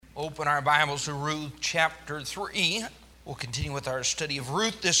Open our Bibles to Ruth chapter 3. We'll continue with our study of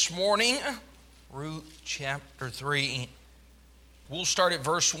Ruth this morning. Ruth chapter 3. We'll start at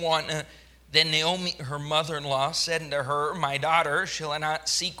verse 1. Then Naomi, her mother-in-law, said unto her, My daughter, shall I not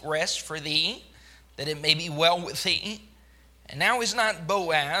seek rest for thee, that it may be well with thee? And now is not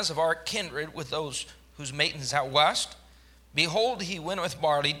Boaz of our kindred with those whose maidens thou wast? Behold, he winnoweth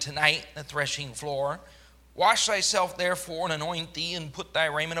barley tonight in the threshing floor. Wash thyself therefore, and anoint thee, and put thy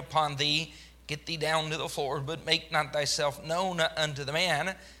raiment upon thee. Get thee down to the floor, but make not thyself known unto the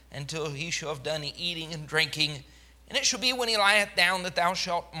man, until he shall have done eating and drinking. And it shall be when he lieth down, that thou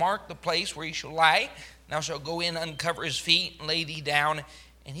shalt mark the place where he shall lie. And thou shalt go in, uncover his feet, and lay thee down,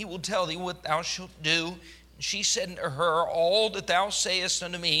 and he will tell thee what thou shalt do. And she said unto her, All that thou sayest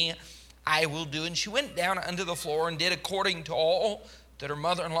unto me, I will do. And she went down unto the floor, and did according to all that her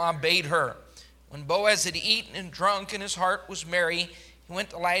mother-in-law bade her. When Boaz had eaten and drunk, and his heart was merry, he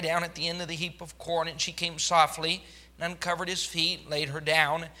went to lie down at the end of the heap of corn, and she came softly, and uncovered his feet, and laid her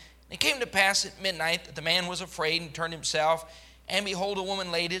down. And it came to pass at midnight that the man was afraid, and turned himself, and behold, a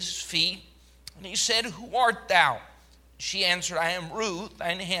woman laid at his feet. And he said, Who art thou? She answered, I am Ruth,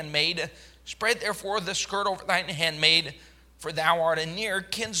 thine handmaid. Spread therefore the skirt over thine handmaid, for thou art a near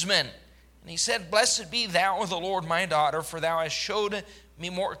kinsman. And he said, Blessed be thou of the Lord, my daughter, for thou hast showed me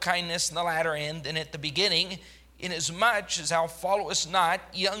more kindness in the latter end than at the beginning, inasmuch as thou followest not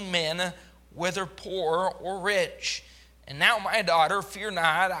young men, whether poor or rich. And now, my daughter, fear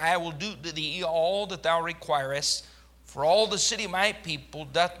not, I will do to thee all that thou requirest, for all the city of my people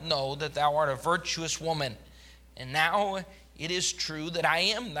doth know that thou art a virtuous woman. And now it is true that I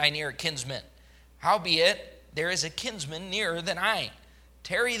am thy near kinsman. Howbeit, there is a kinsman nearer than I.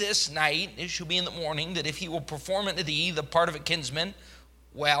 Tarry this night, it shall be in the morning, that if he will perform unto thee the part of a kinsman,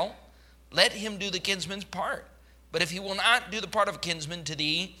 well, let him do the kinsman's part. But if he will not do the part of a kinsman to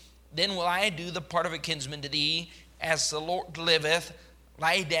thee, then will I do the part of a kinsman to thee, as the Lord liveth.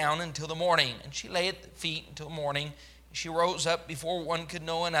 Lie down until the morning. And she lay at the feet until morning. She rose up before one could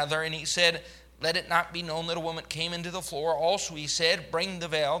know another. And he said, Let it not be known that a woman came into the floor. Also he said, Bring the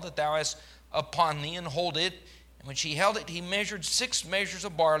veil that thou hast upon thee, and hold it. And when she held it, he measured 6 measures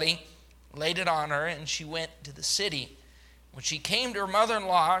of barley, laid it on her, and she went to the city. When she came to her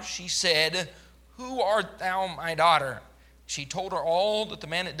mother-in-law, she said, Who art thou, my daughter? She told her all that the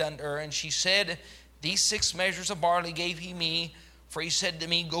man had done to her, and she said, These 6 measures of barley gave he me, for he said to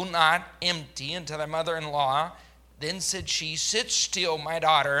me, Go not empty unto thy mother-in-law. Then said she, Sit still, my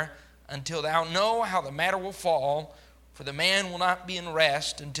daughter, until thou know how the matter will fall, for the man will not be in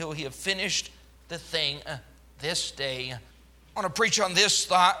rest until he have finished the thing this day. I want to preach on this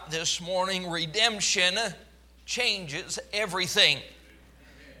thought this morning: redemption changes everything.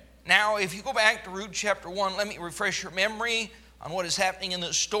 Now, if you go back to Ruth chapter 1, let me refresh your memory on what is happening in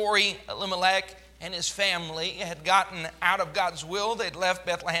the story. Elimelech and his family had gotten out of God's will. They'd left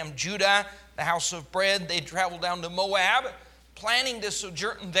Bethlehem, Judah, the house of bread. They'd traveled down to Moab, planning to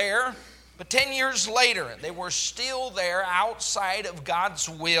sojourn there. But 10 years later, they were still there outside of God's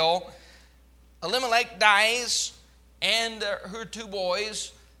will. Elimelech dies, and her 2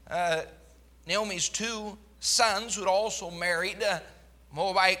 boys, Naomi's 2 sons, who had also married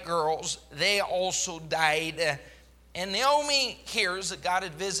Moabite girls, they also died. And Naomi hears that God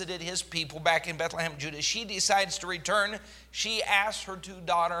had visited his people back in Bethlehem, Judah. She decides to return. She asks her 2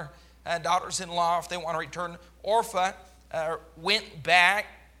 daughters-in-law if they want to return. Orpah went back.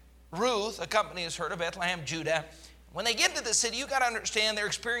 Ruth accompanies her to Bethlehem, Judah. When they get to the city, you got to understand they're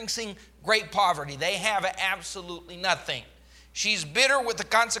experiencing great poverty. They have absolutely nothing. She's bitter with the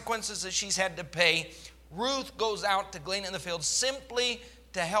consequences that she's had to pay. Ruth goes out to glean in the field simply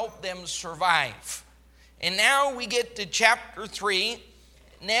to help them survive. And now we get to chapter 3.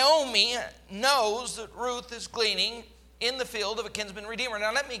 Naomi knows that Ruth is gleaning in the field of a kinsman redeemer.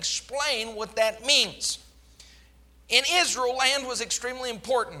 Now let me explain what that means. In Israel, land was extremely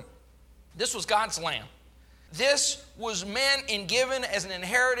important. This was God's land. This was meant and given as an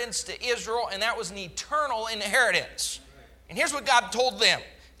inheritance to Israel, and that was an eternal inheritance. And here's what God told them.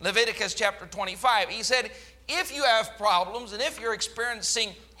 Leviticus chapter 25. He said, if you have problems, and if you're experiencing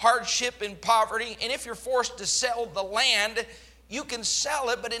hardship and poverty, and if you're forced to sell the land, you can sell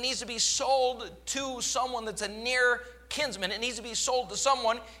it, but it needs to be sold to someone that's a near kinsman. It needs to be sold to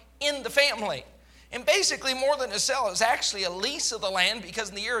someone in the family. And basically, more than a sell, it's actually a lease of the land, because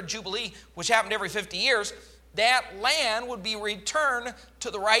in the year of Jubilee, which happened every 50 years, that land would be returned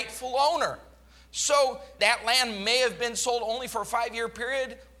to the rightful owner. So that land may have been sold only for a 5-year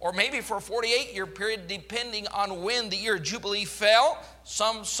period, or maybe for a 48-year period, depending on when the year of Jubilee fell.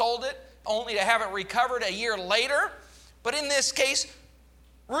 Some sold it only to have it recovered a year later. But in this case,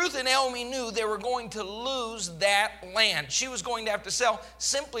 Ruth and Naomi knew they were going to lose that land. She was going to have to sell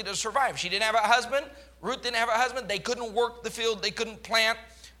simply to survive. She didn't have a husband. Ruth didn't have a husband. They couldn't work the field. They couldn't plant,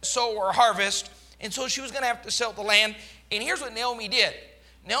 sow, or harvest. And so she was going to have to sell the land. And here's what Naomi did.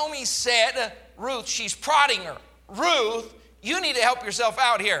 Naomi said, Ruth, she's prodding her. Ruth, you need to help yourself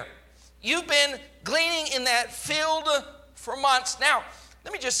out here. You've been gleaning in that field for months. Now,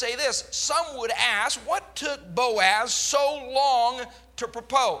 let me just say this. Some would ask, what took Boaz so long to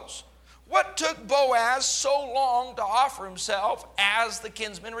propose? What took Boaz so long to offer himself as the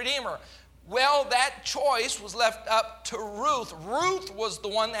kinsman redeemer? Well, that choice was left up to Ruth. Ruth was the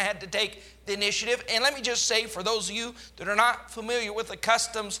one that had to take the initiative. And let me just say, for those of you that are not familiar with the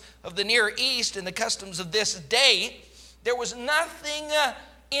customs of the Near East and the customs of this day, there was nothing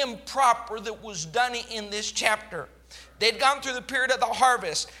improper that was done in this chapter. They'd gone through the period of the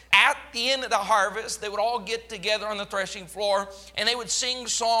harvest. At the end of the harvest, they would all get together on the threshing floor, and they would sing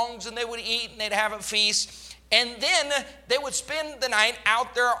songs, and they would eat, and they'd have a feast. And then they would spend the night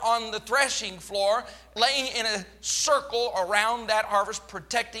out there on the threshing floor, laying in a circle around that harvest,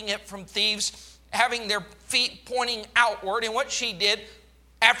 protecting it from thieves, having their feet pointing outward. And what she did,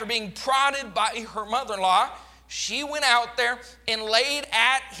 after being prodded by her mother-in-law, she went out there and laid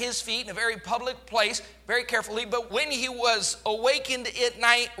at his feet in a very public place, very carefully. But when he was awakened at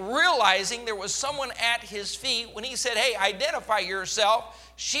night, realizing there was someone at his feet, when he said, hey, identify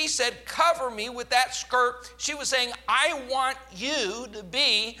yourself, she said, cover me with that skirt. She was saying, I want you to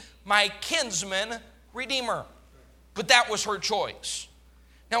be my kinsman redeemer. But that was her choice.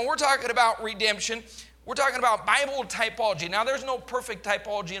 Now, we're talking about redemption. We're talking about Bible typology. Now, there's no perfect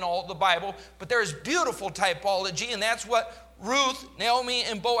typology in all of the Bible, but there's beautiful typology, and that's what Ruth, Naomi,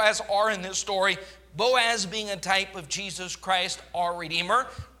 and Boaz are in this story. Boaz being a type of Jesus Christ, our Redeemer.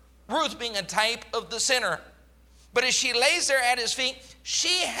 Ruth being a type of the sinner. But as she lays there at his feet,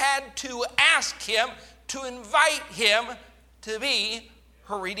 she had to ask him, to invite him to be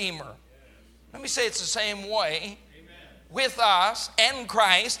her Redeemer. Let me say it's the same way with us and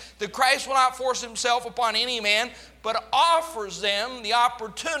Christ. That Christ will not force himself upon any man, but offers them the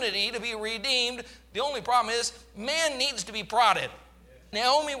opportunity to be redeemed. The only problem is, man needs to be prodded.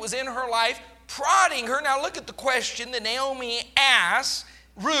 Naomi was in her life prodding her. Now look at the question that Naomi asks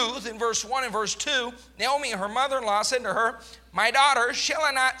Ruth in verse 1 and verse 2. Naomi, her mother-in-law, said to her, my daughter, shall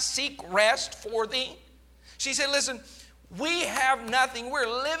I not seek rest for thee? She said, listen, we have nothing. We're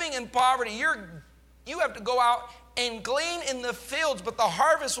living in poverty. You have to go out and glean in the fields, but the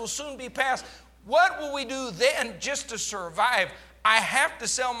harvest will soon be past. What will we do then just to survive? I have to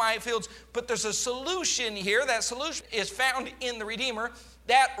sell my fields, but there's a solution here. That solution is found in the Redeemer.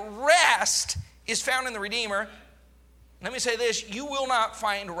 That rest is found in the Redeemer. Let me say this, you will not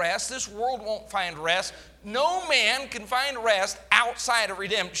find rest. This world won't find rest. No man can find rest outside of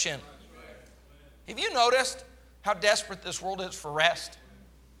redemption. Have you noticed how desperate this world is for rest?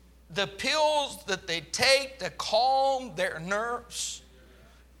 The pills that they take to calm their nerves.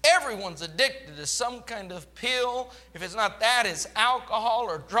 Everyone's addicted to some kind of pill. If it's not that, it's alcohol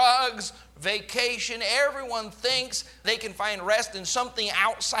or drugs, vacation. Everyone thinks they can find rest in something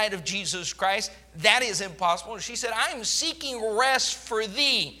outside of Jesus Christ. That is impossible. She said, I'm seeking rest for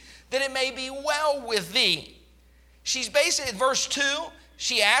thee, that it may be well with thee. She's basically, verse 2,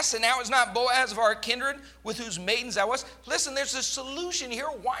 she asks, and now it's not Boaz of our kindred with whose maidens I was. Listen, there's a solution here.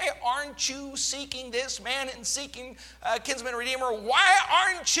 Why aren't you seeking this man and seeking kinsman redeemer? Why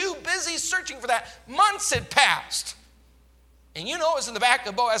aren't you busy searching for that? Months had passed. And you know it's in the back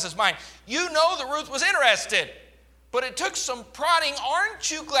of Boaz's mind. You know that Ruth was interested. But it took some prodding. Aren't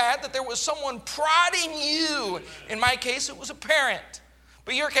you glad that there was someone prodding you? In my case, it was a parent.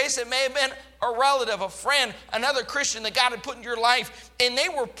 But in your case, it may have been a relative, a friend, another Christian that God had put in your life, and they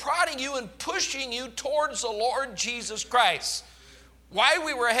were prodding you and pushing you towards the Lord Jesus Christ. Why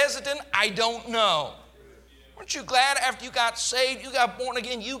we were hesitant, I don't know. Weren't you glad after you got saved, you got born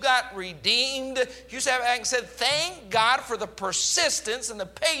again, you got redeemed? You sat back and said, thank God for the persistence and the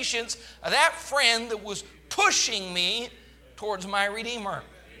patience of that friend that was pushing me towards my Redeemer.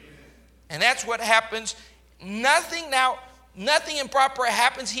 And that's what happens. Nothing improper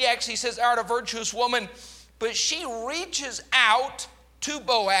happens. He actually says, art a virtuous woman. But she reaches out to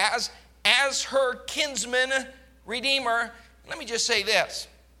Boaz as her kinsman redeemer. Let me just say this.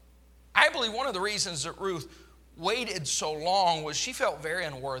 I believe one of the reasons that Ruth waited so long was she felt very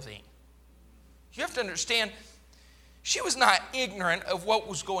unworthy. You have to understand, she was not ignorant of what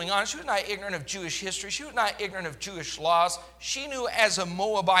was going on. She was not ignorant of Jewish history. She was not ignorant of Jewish laws. She knew as a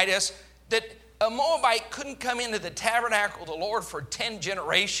Moabitess that a Moabite couldn't come into the tabernacle of the Lord for 10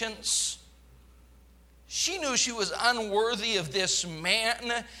 generations. She knew she was unworthy of this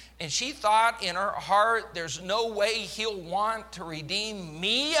man, and she thought in her heart, there's no way he'll want to redeem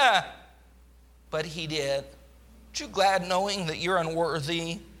me. But he did. Aren't you glad knowing that you're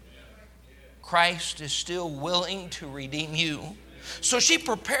unworthy? Christ is still willing to redeem you. So she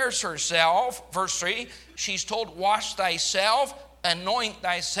prepares herself. Verse 3, she's told, wash thyself, anoint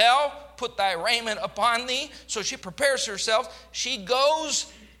thyself, put thy raiment upon thee. So she prepares herself. She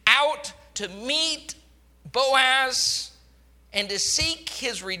goes out to meet Boaz and to seek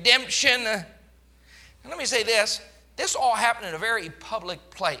his redemption. And let me say this. This all happened in a very public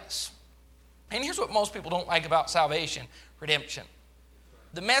place. And here's what most people don't like about salvation, redemption.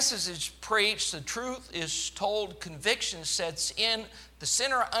 The message is preached, the truth is told, conviction sets in. The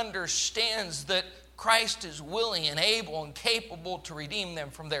sinner understands that Christ is willing and able and capable to redeem them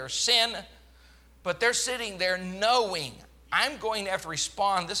from their sin. But they're sitting there knowing, I'm going to have to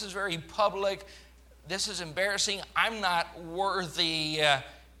respond. This is very public. This is embarrassing. I'm not worthy.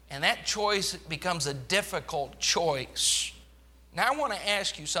 And that choice becomes a difficult choice. Now I want to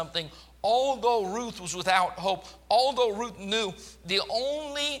ask you something. Although Ruth was without hope, although Ruth knew the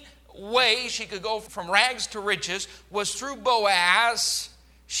only way she could go from rags to riches was through Boaz,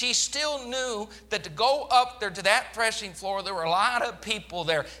 she still knew that to go up there to that threshing floor, there were a lot of people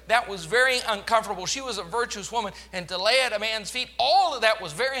there. That was very uncomfortable. She was a virtuous woman, and to lay at a man's feet, all of that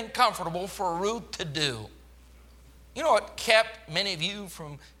was very uncomfortable for Ruth to do. You know what kept many of you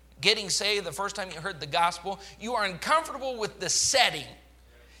from getting saved the first time you heard the gospel? You are uncomfortable with the setting.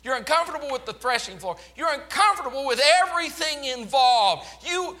 You're uncomfortable with the threshing floor. You're uncomfortable with everything involved.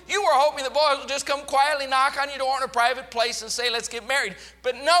 You were hoping that Boaz would just come quietly knock on your door in a private place and say, let's get married.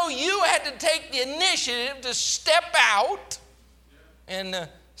 But no, you had to take the initiative to step out and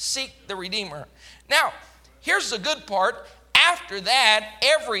seek the Redeemer. Now, here's the good part. After that,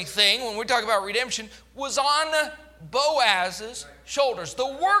 everything, when we talk about redemption, was on Boaz's shoulders. The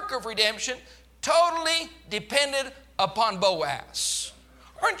work of redemption totally depended upon Boaz.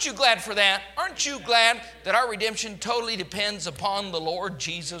 Aren't you glad for that? Aren't you glad that our redemption totally depends upon the Lord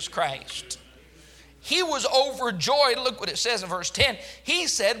Jesus Christ? He was overjoyed. Look what it says in verse 10. He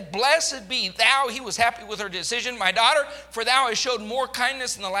said, blessed be thou. He was happy with her decision. My daughter, for thou hast showed more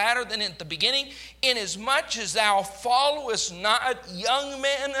kindness in the latter than in the beginning, inasmuch as thou followest not young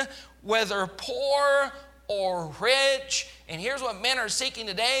men, whether poor or rich. And here's what men are seeking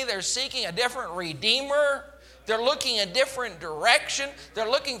today. They're seeking a different redeemer. They're looking a different direction. They're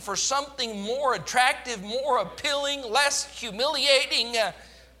looking for something more attractive, more appealing, less humiliating. And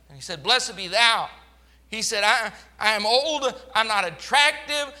he said, blessed be thou. He said, I am old. I'm not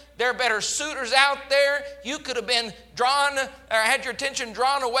attractive. There are better suitors out there. You could have been drawn or had your attention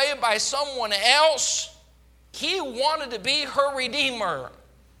drawn away by someone else. He wanted to be her redeemer.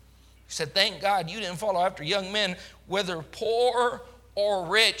 He said, thank God you didn't follow after young men, whether poor or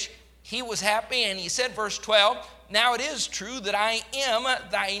rich. He was happy, and he said, verse 12, now it is true that I am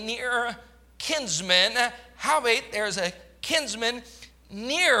thy near kinsman. Howbeit there's a kinsman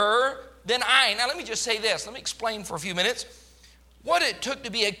nearer than I. Now let me just say this. Let me explain for a few minutes what it took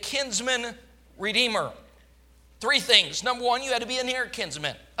to be a kinsman redeemer. 3 things. Number 1, you had to be a near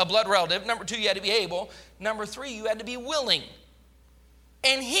kinsman, a blood relative. Number 2, you had to be able. Number 3, you had to be willing.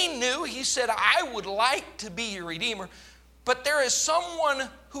 And he knew, he said, I would like to be your redeemer, but there is someone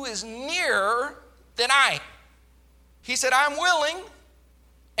who is nearer than I. He said, I'm willing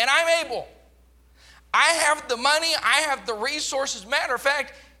and I'm able. I have the money, I have the resources. Matter of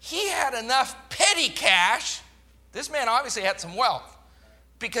fact, he had enough petty cash. This man obviously had some wealth,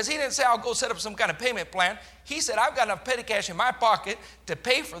 because he didn't say, I'll go set up some kind of payment plan. He said, I've got enough petty cash in my pocket to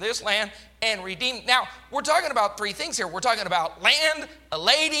pay for this land and redeem. Now, we're talking about 3 things here. We're talking about land, a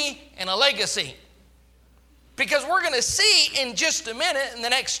lady, and a legacy. Because we're going to see in just a minute in the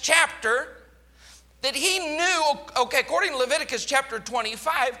next chapter that he knew, okay, according to Leviticus chapter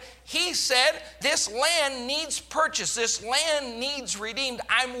 25, he said, this land needs purchase, this land needs redeemed.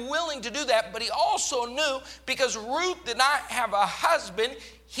 I'm willing to do that. But he also knew, because Ruth did not have a husband,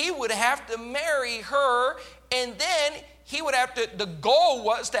 he would have to marry her, and then he would have to, the goal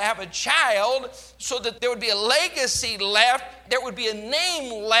was to have a child so that there would be a legacy left, there would be a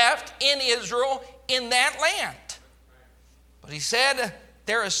name left in Israel in that land. But he said,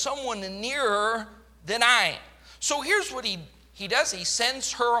 there is someone nearer than I. So here's what he does. He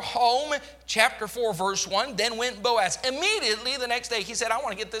sends her home, chapter 4, verse 1. Then went Boaz. Immediately the next day, he said, I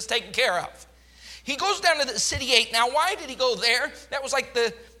want to get this taken care of. He goes down to the city gate. Now, why did he go there? That was like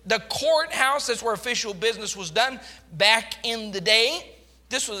the courthouse. That's where official business was done back in the day.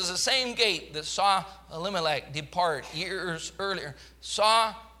 This was the same gate that saw Elimelech depart years earlier.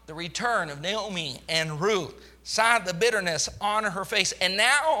 Saw the return of Naomi and Ruth, saw the bitterness on her face. And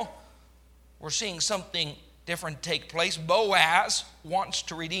now we're seeing something different take place. Boaz wants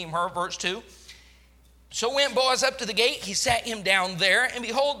to redeem her, verse 2. So went Boaz up to the gate, he sat him down there, and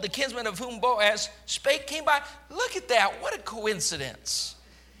behold, the kinsman of whom Boaz spake came by. Look at that, what a coincidence.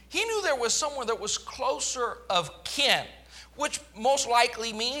 He knew there was someone that was closer of kin, which most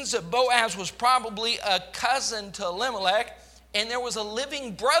likely means that Boaz was probably a cousin to Elimelech, and there was a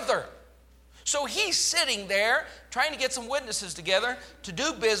living brother. So he's sitting there trying to get some witnesses together to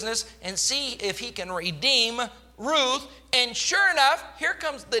do business and see if he can redeem Ruth. And sure enough, here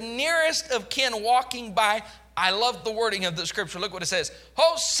comes the nearest of kin walking by. I love the wording of the scripture. Look what it says.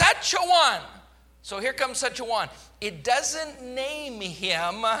 Oh, such a one. So here comes such a one. It doesn't name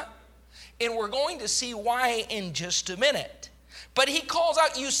him, and we're going to see why in just a minute. But he calls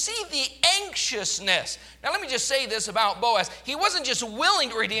out, you see the anxiousness. Now let me just say this about Boaz. He wasn't just willing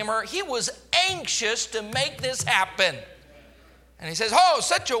to redeem her, he was anxious to make this happen. And he says, oh,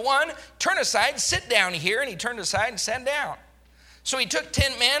 such a one, turn aside, sit down here. And he turned aside and sat down. So he took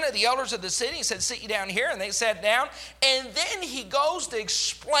 10 men of the elders of the city. He said, sit you down here. And they sat down. And then he goes to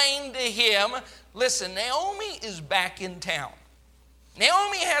explain to him, listen, Naomi is back in town.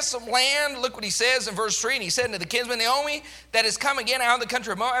 Naomi has some land. Look what he says in verse 3. And he said unto the kinsman, Naomi, that is come again out of the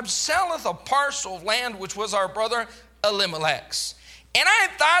country of Moab, selleth a parcel of land which was our brother Elimelech's. And I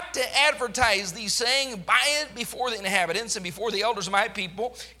thought to advertise thee, saying, buy it before the inhabitants and before the elders of my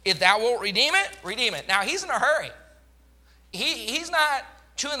people. If thou wilt redeem it, redeem it. Now, he's in a hurry. He's not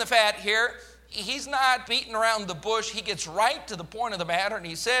chewing the fat here. He's not beating around the bush. He gets right to the point of the matter, and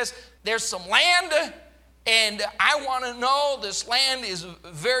he says, there's some land, and I want to know this land is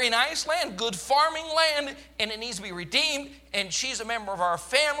very nice land, good farming land, and it needs to be redeemed, and she's a member of our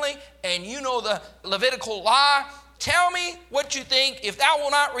family, and you know the Levitical law. Tell me what you think. If thou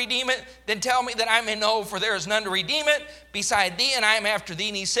wilt not redeem it, then tell me that I may know, for there is none to redeem it beside thee, and I am after thee.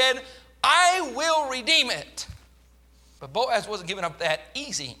 And he said, I will redeem it. But Boaz wasn't giving up that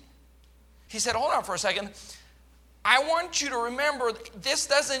easy. He said, hold on for a second. I want you to remember, this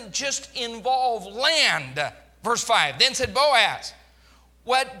doesn't just involve land. Verse 5, then said Boaz,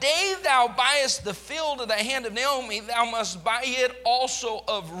 what day thou buyest the field of the hand of Naomi, thou must buy it also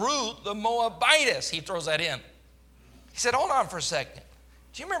of Ruth the Moabitess. He throws that in. He said, hold on for a second.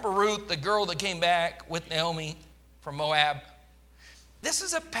 Do you remember Ruth, the girl that came back with Naomi from Moab? This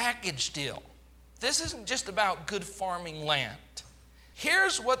is a package deal. This isn't just about good farming land.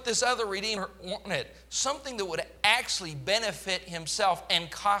 Here's what this other redeemer wanted, something that would actually benefit himself and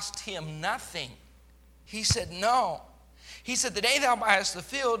cost him nothing. He said, no. He said, the day thou buyest the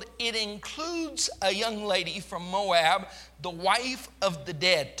field, it includes a young lady from Moab, the wife of the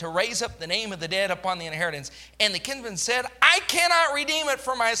dead, to raise up the name of the dead upon the inheritance. And the kinsman said, I cannot redeem it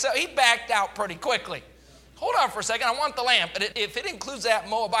for myself. He backed out pretty quickly. Hold on for a second, I want the land. But if it includes that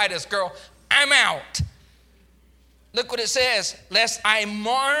Moabitess girl, I'm out. Look what it says, lest I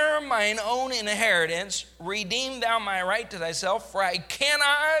mar mine own inheritance, redeem thou my right to thyself, for I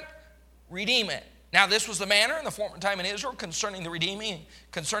cannot redeem it. Now this was the manner in the former time in Israel concerning the redeeming,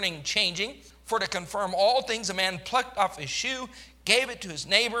 concerning changing. For to confirm all things, a man plucked off his shoe, gave it to his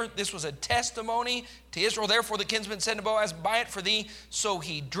neighbor. This was a testimony to Israel. Therefore the kinsman said to Boaz, buy it for thee. So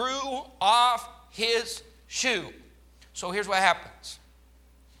he drew off his shoe. So here's what happens.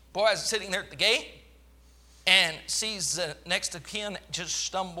 Boaz is sitting there at the gate and sees the next of kin just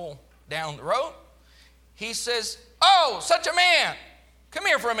stumble down the road. He says, oh, such a man. Come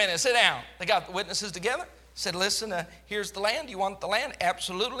here for a minute, sit down. They got the witnesses together. Said, listen, here's the land. You want the land?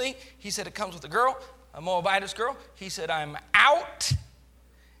 Absolutely. He said, it comes with a girl, a Moabitess girl. He said, I'm out.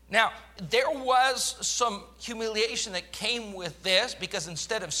 Now, there was some humiliation that came with this, because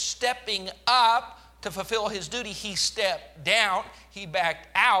instead of stepping up to fulfill his duty, he stepped down. He backed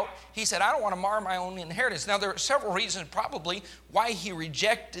out. He said, I don't want to mar my own inheritance. Now, there are several reasons probably why he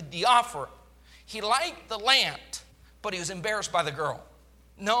rejected the offer. He liked the land, but he was embarrassed by the girl.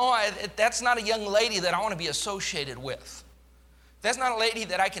 No, that's not a young lady that I want to be associated with. That's not a lady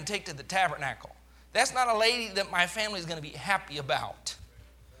that I can take to the tabernacle. That's not a lady that my family is going to be happy about.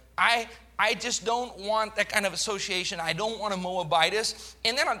 I just don't want that kind of association. I don't want a Moabitess.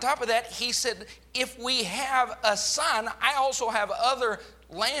 And then on top of that, he said, if we have a son, I also have other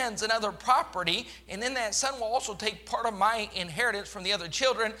lands and other property, and then that son will also take part of my inheritance from the other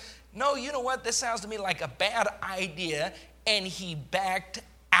children. No, you know what? This sounds to me like a bad idea, and he backed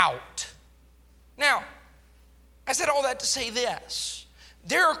out. Now, I said all that to say this.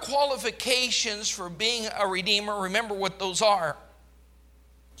 There are qualifications for being a redeemer. Remember what those are.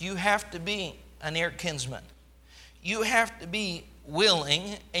 You have to be a near kinsman. You have to be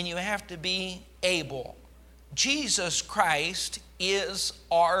willing and you have to be able. Jesus Christ is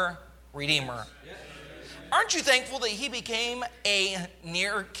our Redeemer. Aren't you thankful that he became a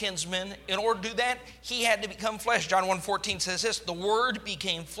near kinsman? In order to do that, he had to become flesh. John 1:14 says this, the Word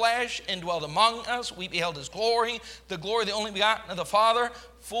became flesh and dwelt among us. We beheld his glory, the glory of the only begotten of the Father,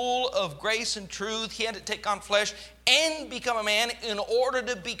 full of grace and truth. He had to take on flesh and become a man in order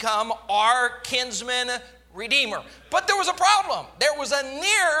to become our kinsman redeemer. But there was a problem. There was a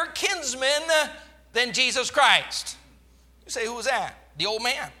nearer kinsman than Jesus Christ. You say, who was that? The old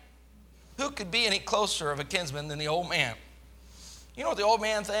man. Who could be any closer of a kinsman than the old man? You know what the old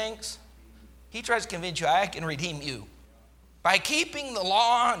man thinks? He tries to convince you, I can redeem you. By keeping the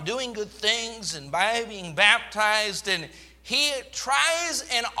law and doing good things and by being baptized, and he tries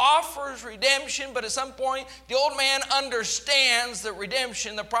and offers redemption, but at some point the old man understands that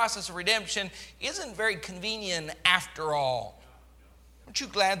redemption, the process of redemption, isn't very convenient after all. Aren't you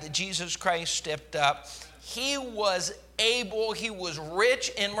glad that Jesus Christ stepped up? He was able, he was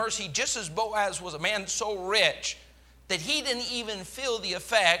rich in mercy, just as Boaz was a man so rich that he didn't even feel the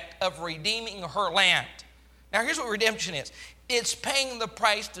effect of redeeming her land. Now here's what redemption is. It's paying the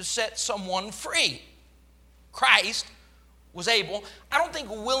price to set someone free. Christ was able. I don't think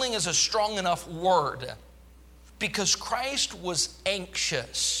willing is a strong enough word, because Christ was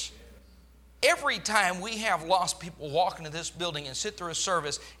anxious. Every time we have lost people walk into this building and sit through a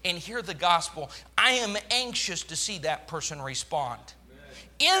service and hear the gospel, I am anxious to see that person respond.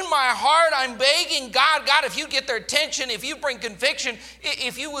 In my heart, I'm begging God, if you get their attention, if you bring conviction,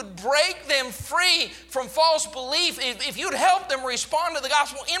 if you would break them free from false belief, if you'd help them respond to the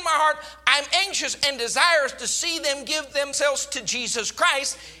gospel, in my heart, I'm anxious and desirous to see them give themselves to Jesus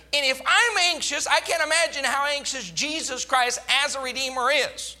Christ. And if I'm anxious, I can't imagine how anxious Jesus Christ as a Redeemer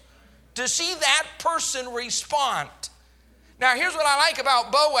is, to see that person respond. Now, here's what I like about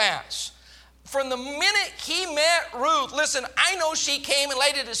Boaz. From the minute he met Ruth, listen, I know she came and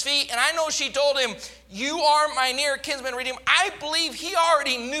laid at his feet, and I know she told him, you are my near kinsman redeemer. I believe he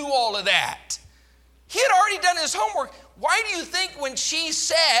already knew all of that. He had already done his homework. Why do you think when she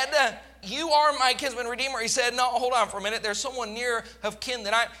said, you are my kinsman redeemer, he said, no, hold on for a minute, there's someone near of kin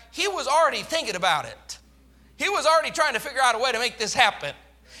that he was already thinking about it. He was already trying to figure out a way to make this happen.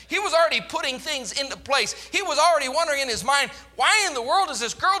 He was already putting things into place. He was already wondering in his mind, why in the world is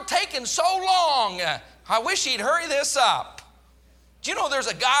this girl taking so long? I wish he'd hurry this up. Do you know there's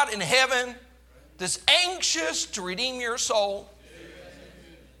a God in heaven that's anxious to redeem your soul?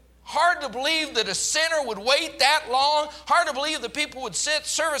 Hard to believe that a sinner would wait that long. Hard to believe that people would sit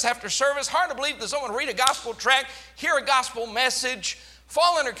service after service. Hard to believe that someone would read a gospel tract, hear a gospel message,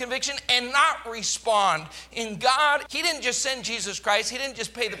 fall under conviction, and not respond. In God, he didn't just send Jesus Christ. He didn't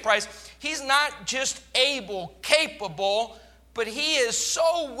just pay the price. He's not just able, capable, but he is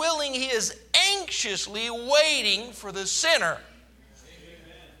so willing, he is anxiously waiting for the sinner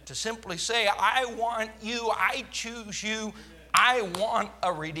to simply say, I want you, I choose you, I want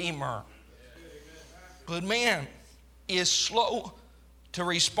a Redeemer. But man is slow to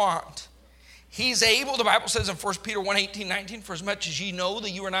respond. He's able, the Bible says in 1 Peter 1:18-19, for as much as ye know that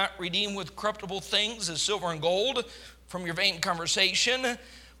you are not redeemed with corruptible things as silver and gold from your vain conversation,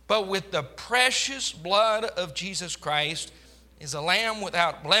 but with the precious blood of Jesus Christ, is a lamb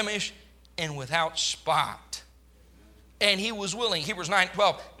without blemish and without spot. And he was willing, Hebrews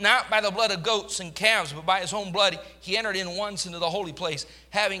 9:12, not by the blood of goats and calves, but by his own blood, he entered in once into the holy place,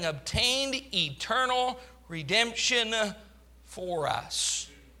 having obtained eternal redemption for us.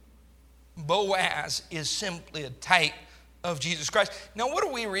 Boaz is simply a type of Jesus Christ. Now, what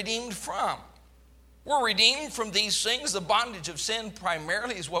are we redeemed from? We're redeemed from these things. The bondage of sin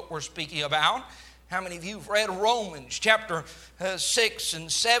primarily is what we're speaking about. How many of you have read Romans chapter 6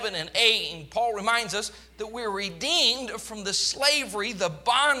 and 7 and 8? And Paul reminds us that we're redeemed from the slavery, the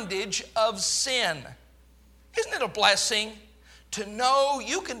bondage of sin. Isn't it a blessing to know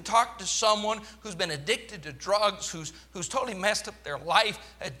you can talk to someone who's been addicted to drugs, who's totally messed up their life,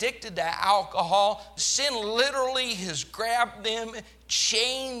 addicted to alcohol? Sin literally has grabbed them,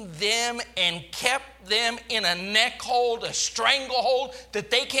 chained them, and kept them in a neck hold, a stranglehold that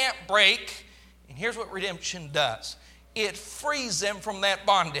they can't break. And here's what redemption does. It frees them from that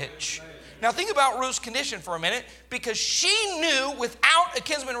bondage. Now think about Ruth's condition for a minute, because she knew without a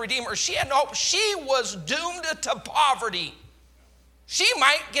kinsman redeemer, she had no hope. She was doomed to poverty. She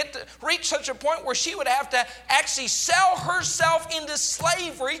might get to reach such a point where she would have to actually sell herself into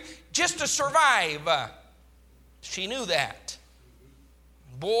slavery just to survive. She knew that.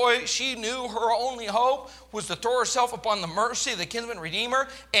 boy, she knew her only hope was to throw herself upon the mercy of the kinsman redeemer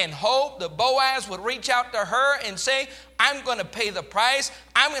and hope that Boaz would reach out to her and say, I'm going to pay the price.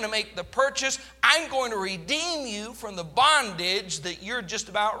 I'm going to make the purchase. I'm going to redeem you from the bondage that you're just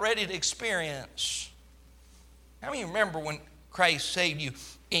about ready to experience. How many remember when Christ saved you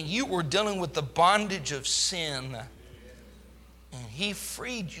and you were dealing with the bondage of sin? And he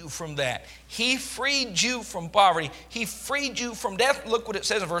freed you from that. He freed you from poverty. He freed you from death. Look what it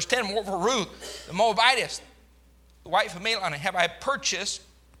says in verse 10. Moreover, Ruth, the Moabitess, the wife of Mahlon, have I purchased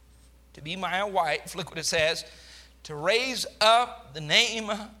to be my wife. Look what it says. To raise up the name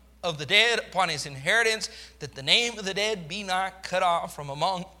of the dead upon his inheritance, that the name of the dead be not cut off from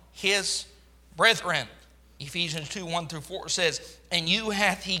among his brethren. Ephesians 2, 1 through 4 says, and you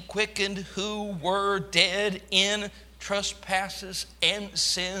hath he quickened who were dead in trespasses and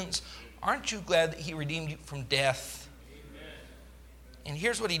sins. Aren't you glad that he redeemed you from death? Amen. And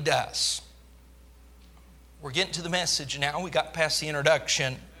here's what he does. We're getting to the message now. We got past the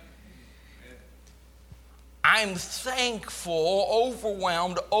introduction. I'm thankful,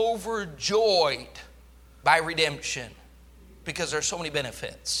 overwhelmed, overjoyed by redemption because there's so many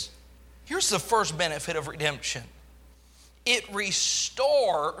benefits. Here's the first benefit of redemption. It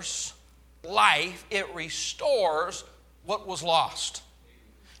restores life. It restores what was lost.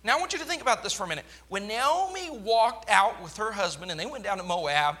 Now I want you to think about this for a minute. When Naomi walked out with her husband and they went down to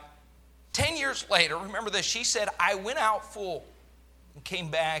Moab, 10 years later, remember this, she said, I went out full and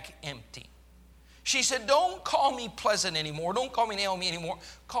came back empty. She said, don't call me pleasant anymore. Don't call me Naomi anymore.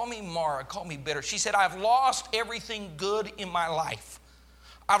 Call me Mara. Call me bitter. She said, I've lost everything good in my life.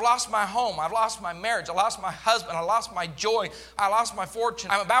 I've lost my home. I've lost my marriage. I lost my husband. I lost my joy. I lost my fortune.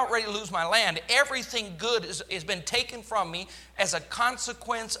 I'm about ready to lose my land. Everything good has been taken from me as a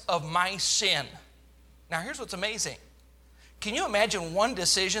consequence of my sin. Now, here's what's amazing. Can you imagine one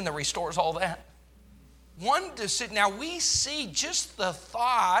decision that restores all that? One decision. Now, we see just the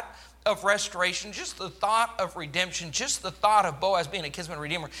thought of restoration, just the thought of redemption, just the thought of Boaz being a kinsman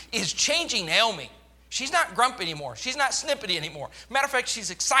redeemer is changing Naomi. She's not grumpy anymore. She's not snippety anymore. Matter of fact,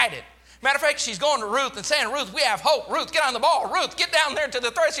 she's excited. Matter of fact, she's going to Ruth and saying, Ruth, we have hope. Ruth, get on the ball. Ruth, get down there to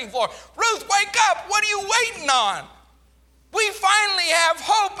the threshing floor. Ruth, wake up. What are you waiting on? We finally have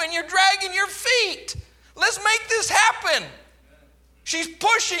hope and you're dragging your feet. Let's make this happen. She's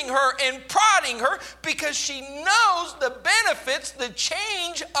pushing her and prodding her because she knows the benefits, the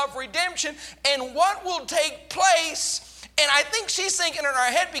change of redemption and what will take place. And I think she's thinking in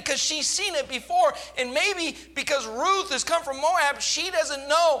her head because she's seen it before. And maybe because Ruth has come from Moab, she doesn't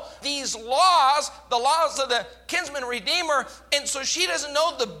know these laws, the laws of the kinsman redeemer. And so she doesn't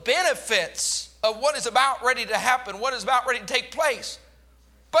know the benefits of what is about ready to happen, what is about ready to take place.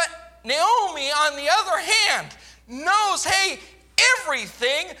 But Naomi, on the other hand, knows, hey,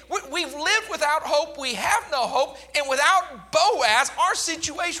 everything, we've lived without hope, we have no hope, and without Boaz, our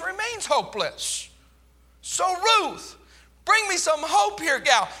situation remains hopeless. So Ruth, bring me some hope here,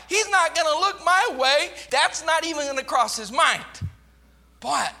 gal. He's not going to look my way. That's not even going to cross his mind.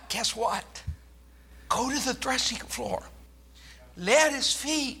 But guess what? Go to the threshing floor. Lay at his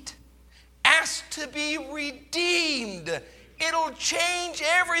feet. Ask to be redeemed. It'll change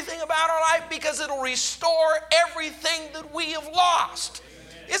everything about our life because it'll restore everything that we have lost.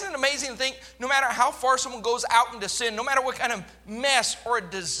 Isn't it amazing to think no matter how far someone goes out into sin, no matter what kind of mess or a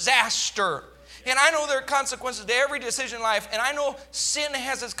disaster, and I know there are consequences to every decision in life, and I know sin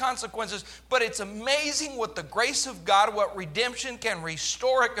has its consequences, but it's amazing what the grace of God, what redemption can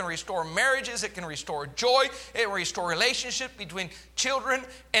restore. It can restore marriages, it can restore joy, it can restore relationships between children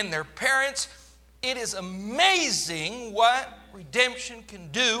and their parents. It is amazing what redemption can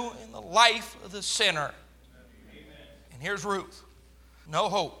do in the life of the sinner. Amen. And here's Ruth. No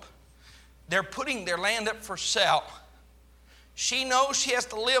hope. They're putting their land up for sale. She knows she has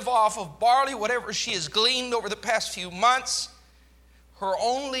to live off of barley, whatever she has gleaned over the past few months. Her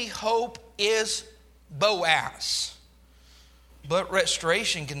only hope is Boaz. But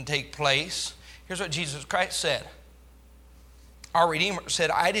restoration can take place. Here's what Jesus Christ said. Our Redeemer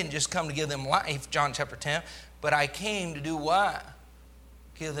said, I didn't just come to give them life, John chapter 10, but I came to do what?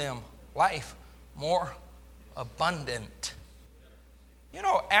 Give them life more abundant. You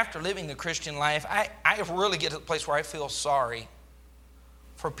know, after living the Christian life, I really get to the place where I feel sorry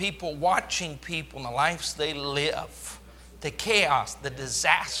for people watching people in the lives they live. The chaos, the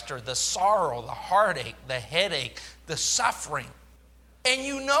disaster, the sorrow, the heartache, the headache, the suffering. And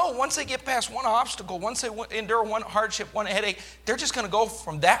you know, once they get past one obstacle, once they endure one hardship, one headache, they're just going to go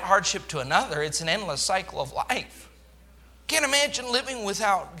from that hardship to another. It's an endless cycle of life. Can't imagine living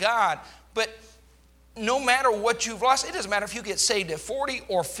without God. But no matter what you've lost, it doesn't matter if you get saved at 40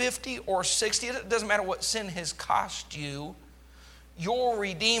 or 50 or 60, it doesn't matter what sin has cost you, your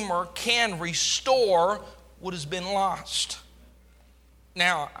Redeemer can restore what has been lost.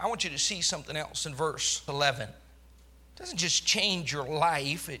 Now, I want you to see something else in verse 11. It doesn't just change your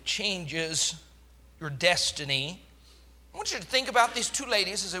life, it changes your destiny. I want you to think about these two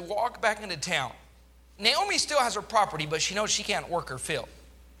ladies as they walk back into town. Naomi still has her property, but she knows she can't work her field.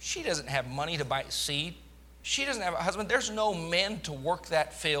 She doesn't have money to buy seed. She doesn't have a husband. There's no men to work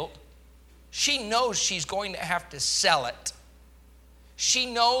that field. She knows she's going to have to sell it.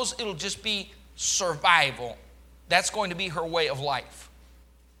 She knows it'll just be survival. That's going to be her way of life.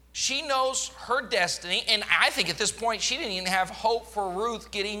 She knows her destiny, and I think at this point she didn't even have hope for Ruth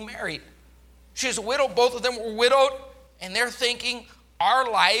getting married. She's a widow. Both of them were widowed, and they're thinking,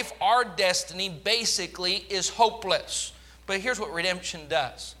 our life, our destiny basically is hopeless. But here's what redemption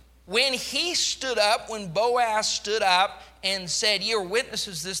does. When he stood up, when Boaz stood up and said, "Ye are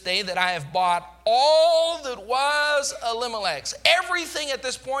witnesses this day that I have bought all that was Elimelech's." Everything at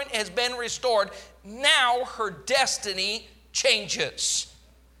this point has been restored. Now her destiny changes.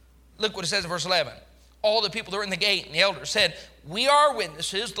 Look what it says in verse 11. All the people that were in the gate and the elders said, "We are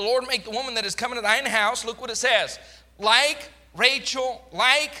witnesses. The Lord make the woman that is coming to thine house." Look what it says. "Like Rachel,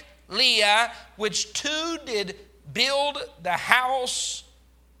 like Leah, which two did build the house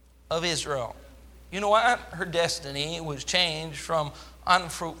of Israel." You know what? Her destiny was changed from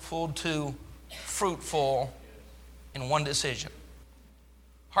unfruitful to fruitful in one decision.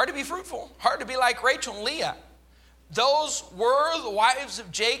 Hard to be fruitful. Hard to be like Rachel and Leah. Those were the wives of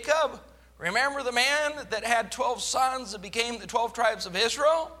Jacob. Remember the man that had 12 sons that became the 12 tribes of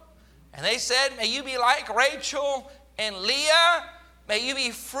Israel? And they said, "May you be like Rachel and Leah. May you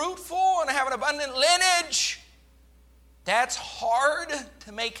be fruitful and have an abundant lineage." That's hard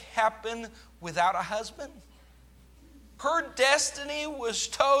to make happen without a husband. Her destiny was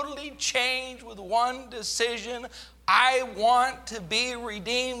totally changed with one decision. I want to be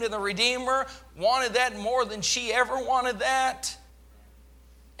redeemed, and the Redeemer wanted that more than she ever wanted that.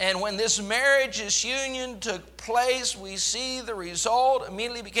 And when this marriage, this union took place, we see the result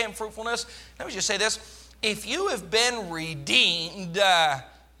immediately became fruitfulness. Let me just say this. If you have been redeemed,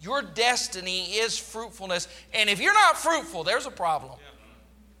 your destiny is fruitfulness. And if you're not fruitful, there's a problem.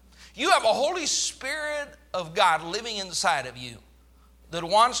 You have a Holy Spirit of God living inside of you that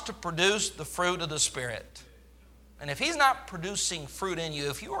wants to produce the fruit of the Spirit. And if he's not producing fruit in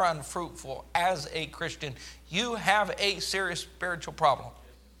you, if you are unfruitful as a Christian, you have a serious spiritual problem.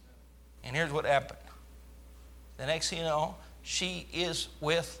 And here's what happened. The next thing you know, she is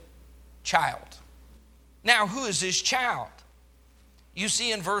with child. Now, who is this child? You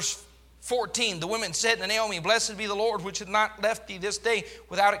see in verse 14, the women said to Naomi, "Blessed be the Lord, which hath not left thee this day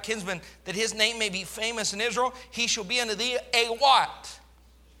without a kinsman, that his name may be famous in Israel. He shall be unto thee a" what?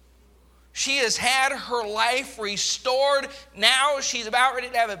 She has had her life restored. Now she's about ready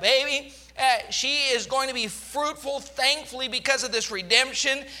to have a baby. She is going to be fruitful, thankfully, because of this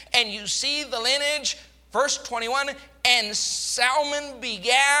redemption. And you see the lineage, verse 21, "And Salmon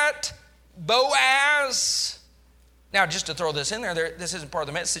begat Boaz." Now, just to throw this in there, this isn't part of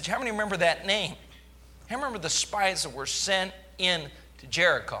the message. How many remember that name? How many remember the spies that were sent in to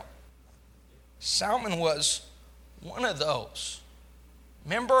Jericho? Salmon was one of those.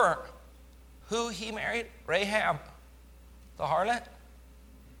 Remember who he married? Rahab, the harlot.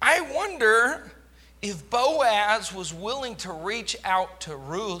 I wonder if Boaz was willing to reach out to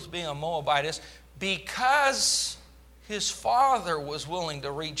Ruth, being a Moabitess, because his father was willing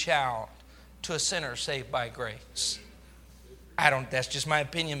to reach out to a sinner saved by grace. That's just my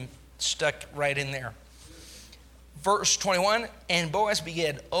opinion, stuck right in there. Verse 21, "And Boaz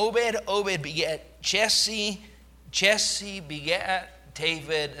begat Obed, Obed begat Jesse, Jesse begat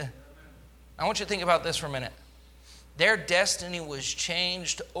David." I want you to think about this for a minute. Their destiny was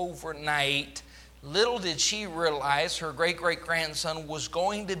changed overnight. Little did she realize her great-great-grandson was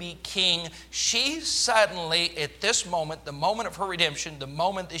going to be king. She suddenly, at this moment, the moment of her redemption, the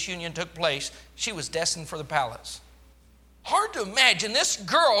moment this union took place, she was destined for the palace. Hard to imagine this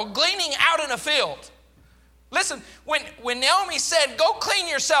girl gleaning out in a field. Listen, when Naomi said, "Go clean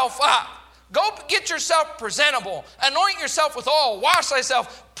yourself up, go get yourself presentable, anoint yourself with oil, wash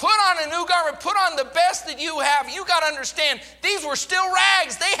thyself, put on a new garment, put on the best that you have," you got to understand, these were still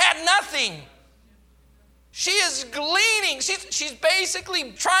rags. They had nothing. She is gleaning. She's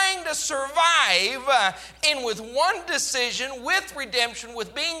basically trying to survive. And with one decision, with redemption,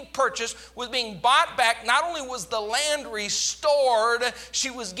 with being purchased, with being bought back, not only was the land restored, she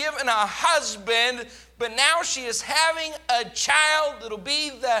was given a husband, but now she is having a child that'll be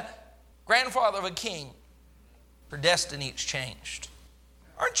the grandfather of a king, her destiny is changed.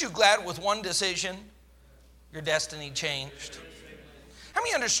 Aren't you glad with one decision, your destiny changed? How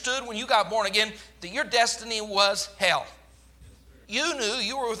many understood when you got born again that your destiny was hell? You knew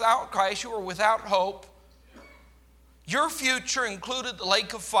you were without Christ, you were without hope. Your future included the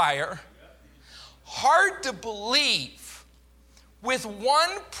lake of fire. Hard to believe. With one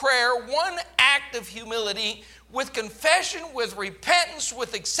prayer, one act of humility, with confession, with repentance,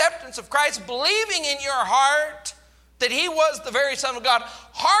 with acceptance of Christ, believing in your heart that He was the very Son of God,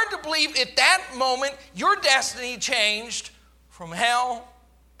 hard to believe at that moment your destiny changed from hell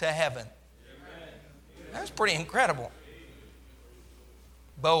to heaven. That's pretty incredible.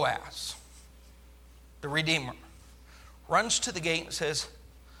 Boaz, the Redeemer, runs to the gate and says,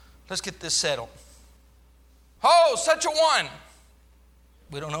 let's get this settled. Oh, such a one.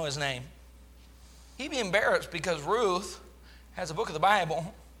 We don't know his name. He'd be embarrassed because Ruth has a book of the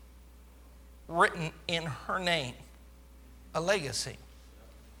Bible written in her name, a legacy.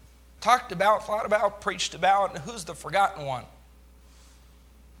 Talked about, thought about, preached about, and who's the forgotten one?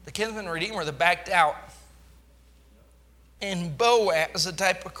 The kinsman redeemer that backed out. And Boaz, the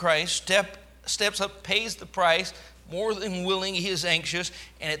type of Christ, steps up, pays the price, more than willing, he is anxious.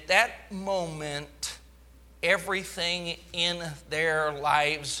 And at that moment, everything in their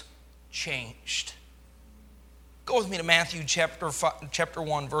lives changed. Go with me to Matthew chapter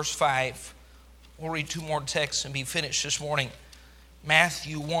 1, verse 5. We'll read two more texts and be finished this morning.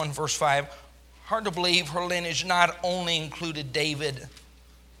 Matthew 1, verse 5. Hard to believe her lineage not only included David,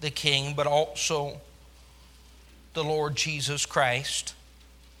 the king, but also the Lord Jesus Christ.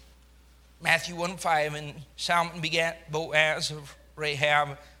 Matthew 1:5, and Salmon begat Boaz of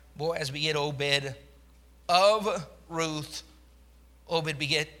Rahab. Boaz begat Obed of Ruth. Obed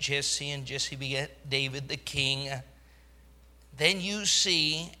begat Jesse, and Jesse begat David the king. Then you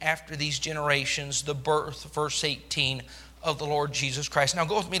see, after these generations, the birth, verse 18, of the Lord Jesus Christ. Now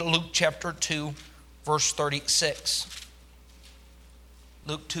go with me to Luke chapter 2, verse 36.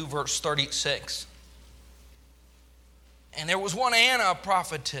 Luke 2, verse 36. And there was one Anna, a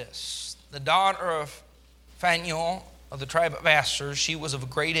prophetess, the daughter of Phanuel of the tribe of Aser. She was of a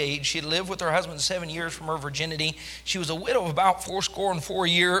great age. She had lived with her husband 7 years from her virginity. She was a widow of about 84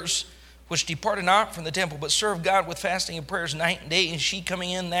 years, which departed not from the temple, but served God with fasting and prayers night and day. And she, coming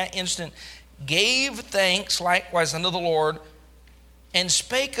in that instant, gave thanks likewise unto the Lord, and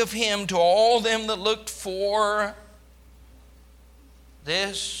spake of him to all them that looked for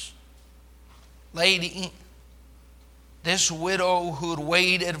this lady, this widow who had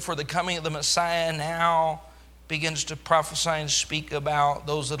waited for the coming of the Messiah, now begins to prophesy and speak about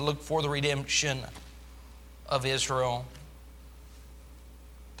those that look for the redemption of Israel.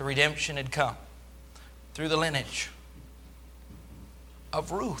 The redemption had come through the lineage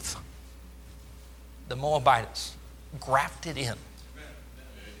of Ruth, the Moabitess, grafted in.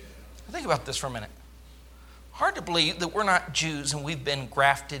 Think about this for a minute. Hard to believe that we're not Jews and we've been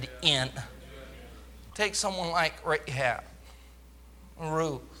grafted in. Take someone like Rahab,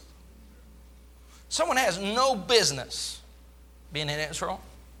 Ruth. Someone has no business being in Israel,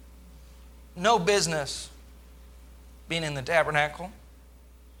 no business being in the tabernacle.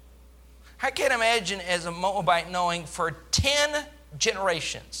 I can't imagine as a Moabite knowing for 10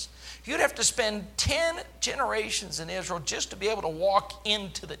 generations. You'd have to spend 10 generations in Israel just to be able to walk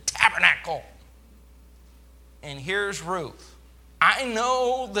into the tabernacle. And here's Ruth. I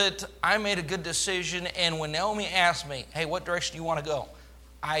know that I made a good decision, and when Naomi asked me, hey, what direction do you want to go?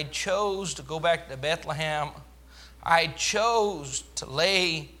 I chose to go back to Bethlehem. I chose to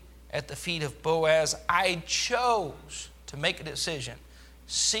lay at the feet of Boaz. I chose to make a decision,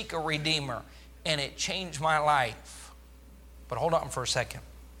 seek a redeemer, and it changed my life. But hold on for a second.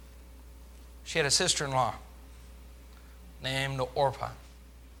 She had a sister-in-law named Orpah.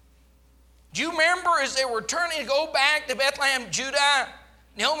 Do you remember as they were turning to go back to Bethlehem, Judah,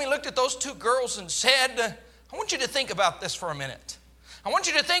 Naomi looked at those two girls and said, I want you to think about this for a minute. I want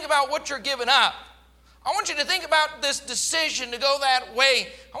you to think about what you're giving up. I want you to think about this decision to go that way.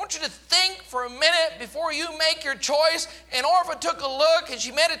 I want you to think for a minute before you make your choice. And Orpah took a look and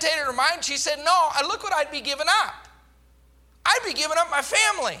she meditated in her mind. She said, no, look what I'd be giving up. I'd be giving up my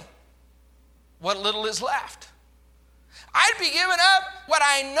family. What little is left. I'd be giving up what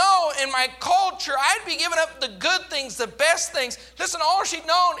I know in my culture. I'd be giving up the good things, the best things. Listen, all she'd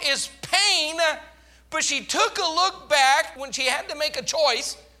known is pain, but she took a look back when she had to make a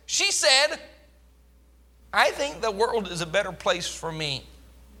choice. She said, I think the world is a better place for me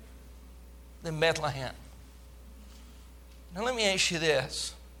than Bethlehem. Now let me ask you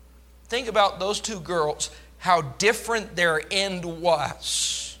this. Think about those two girls, how different their end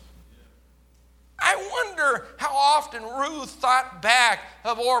was. wonder how often Ruth thought back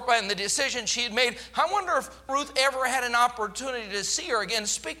of Orpah and the decision she had made. I wonder if Ruth ever had an opportunity to see her again,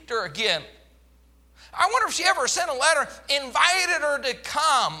 speak to her again. I wonder if she ever sent a letter, invited her to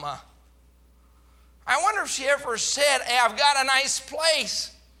come. I wonder if she ever said, hey, I've got a nice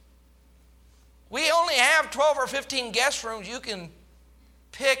place. We only have 12 or 15 guest rooms. You can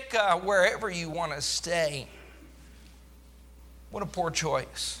pick wherever you want to stay. What a poor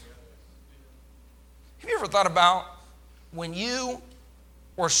choice. Have you ever thought about when you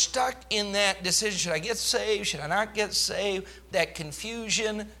were stuck in that decision, should I get saved, should I not get saved, that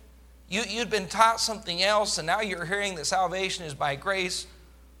confusion? You'd been taught something else, and now you're hearing that salvation is by grace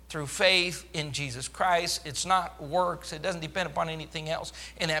through faith in Jesus Christ. It's not works. It doesn't depend upon anything else.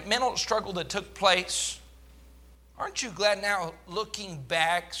 And that mental struggle that took place, aren't you glad now looking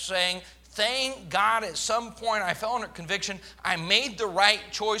back saying, thank God at some point I fell under conviction. I made the right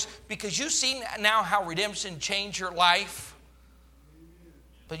choice, because you see now how redemption changed your life.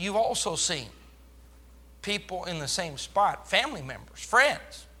 But you've also seen people in the same spot, family members,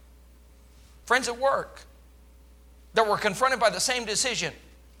 friends at work, that were confronted by the same decision.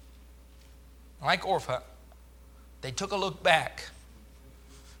 Like Orpah, they took a look back.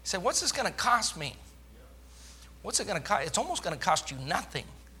 Said, what's this going to cost me? What's it going to cost? It's almost going to cost you nothing.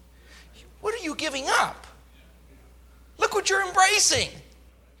 What are you giving up? Look what you're embracing.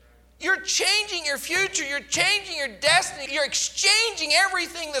 You're changing your future. You're changing your destiny. You're exchanging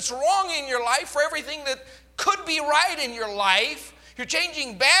everything that's wrong in your life for everything that could be right in your life. You're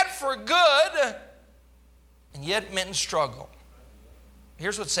changing bad for good, and yet men struggle.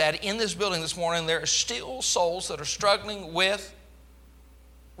 Here's what's sad. In this building this morning, there are still souls that are struggling with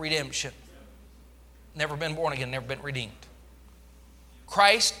redemption. Never been born again, never been redeemed.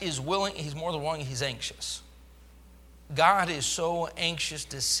 Christ is willing, he's more than willing, he's anxious. God is so anxious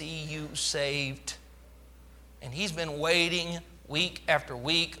to see you saved. And he's been waiting week after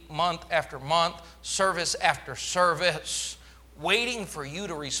week, month after month, service after service, waiting for you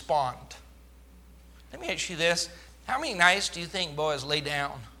to respond. Let me ask you this. How many nights do you think Boaz laid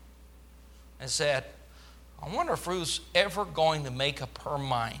down and said, I wonder if Ruth's ever going to make up her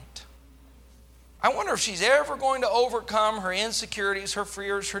mind? I wonder if she's ever going to overcome her insecurities, her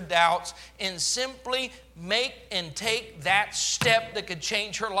fears, her doubts, and simply make and take that step that could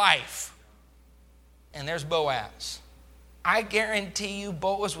change her life. And there's Boaz. I guarantee you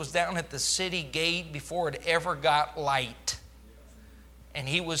Boaz was down at the city gate before it ever got light. And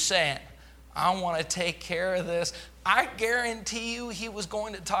he was saying, I want to take care of this. I guarantee you he was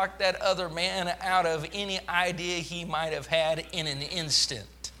going to talk that other man out of any idea he might have had in an instant.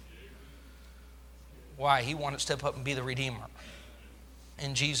 Why? He wanted to step up and be the Redeemer.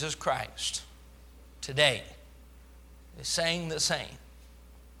 And Jesus Christ today is saying the same.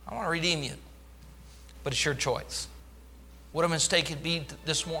 I want to redeem you, but it's your choice. What a mistake it'd be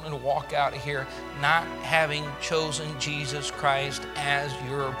this morning to walk out of here not having chosen Jesus Christ as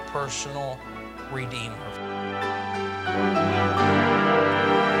your personal Redeemer.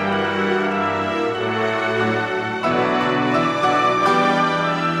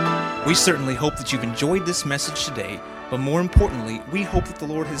 We certainly hope that you've enjoyed this message today, but more importantly, we hope that the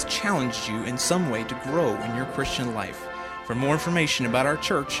Lord has challenged you in some way to grow in your Christian life. For more information about our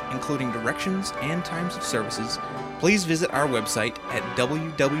church, including directions and times of services, please visit our website at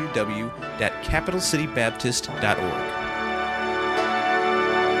www.capitalcitybaptist.org.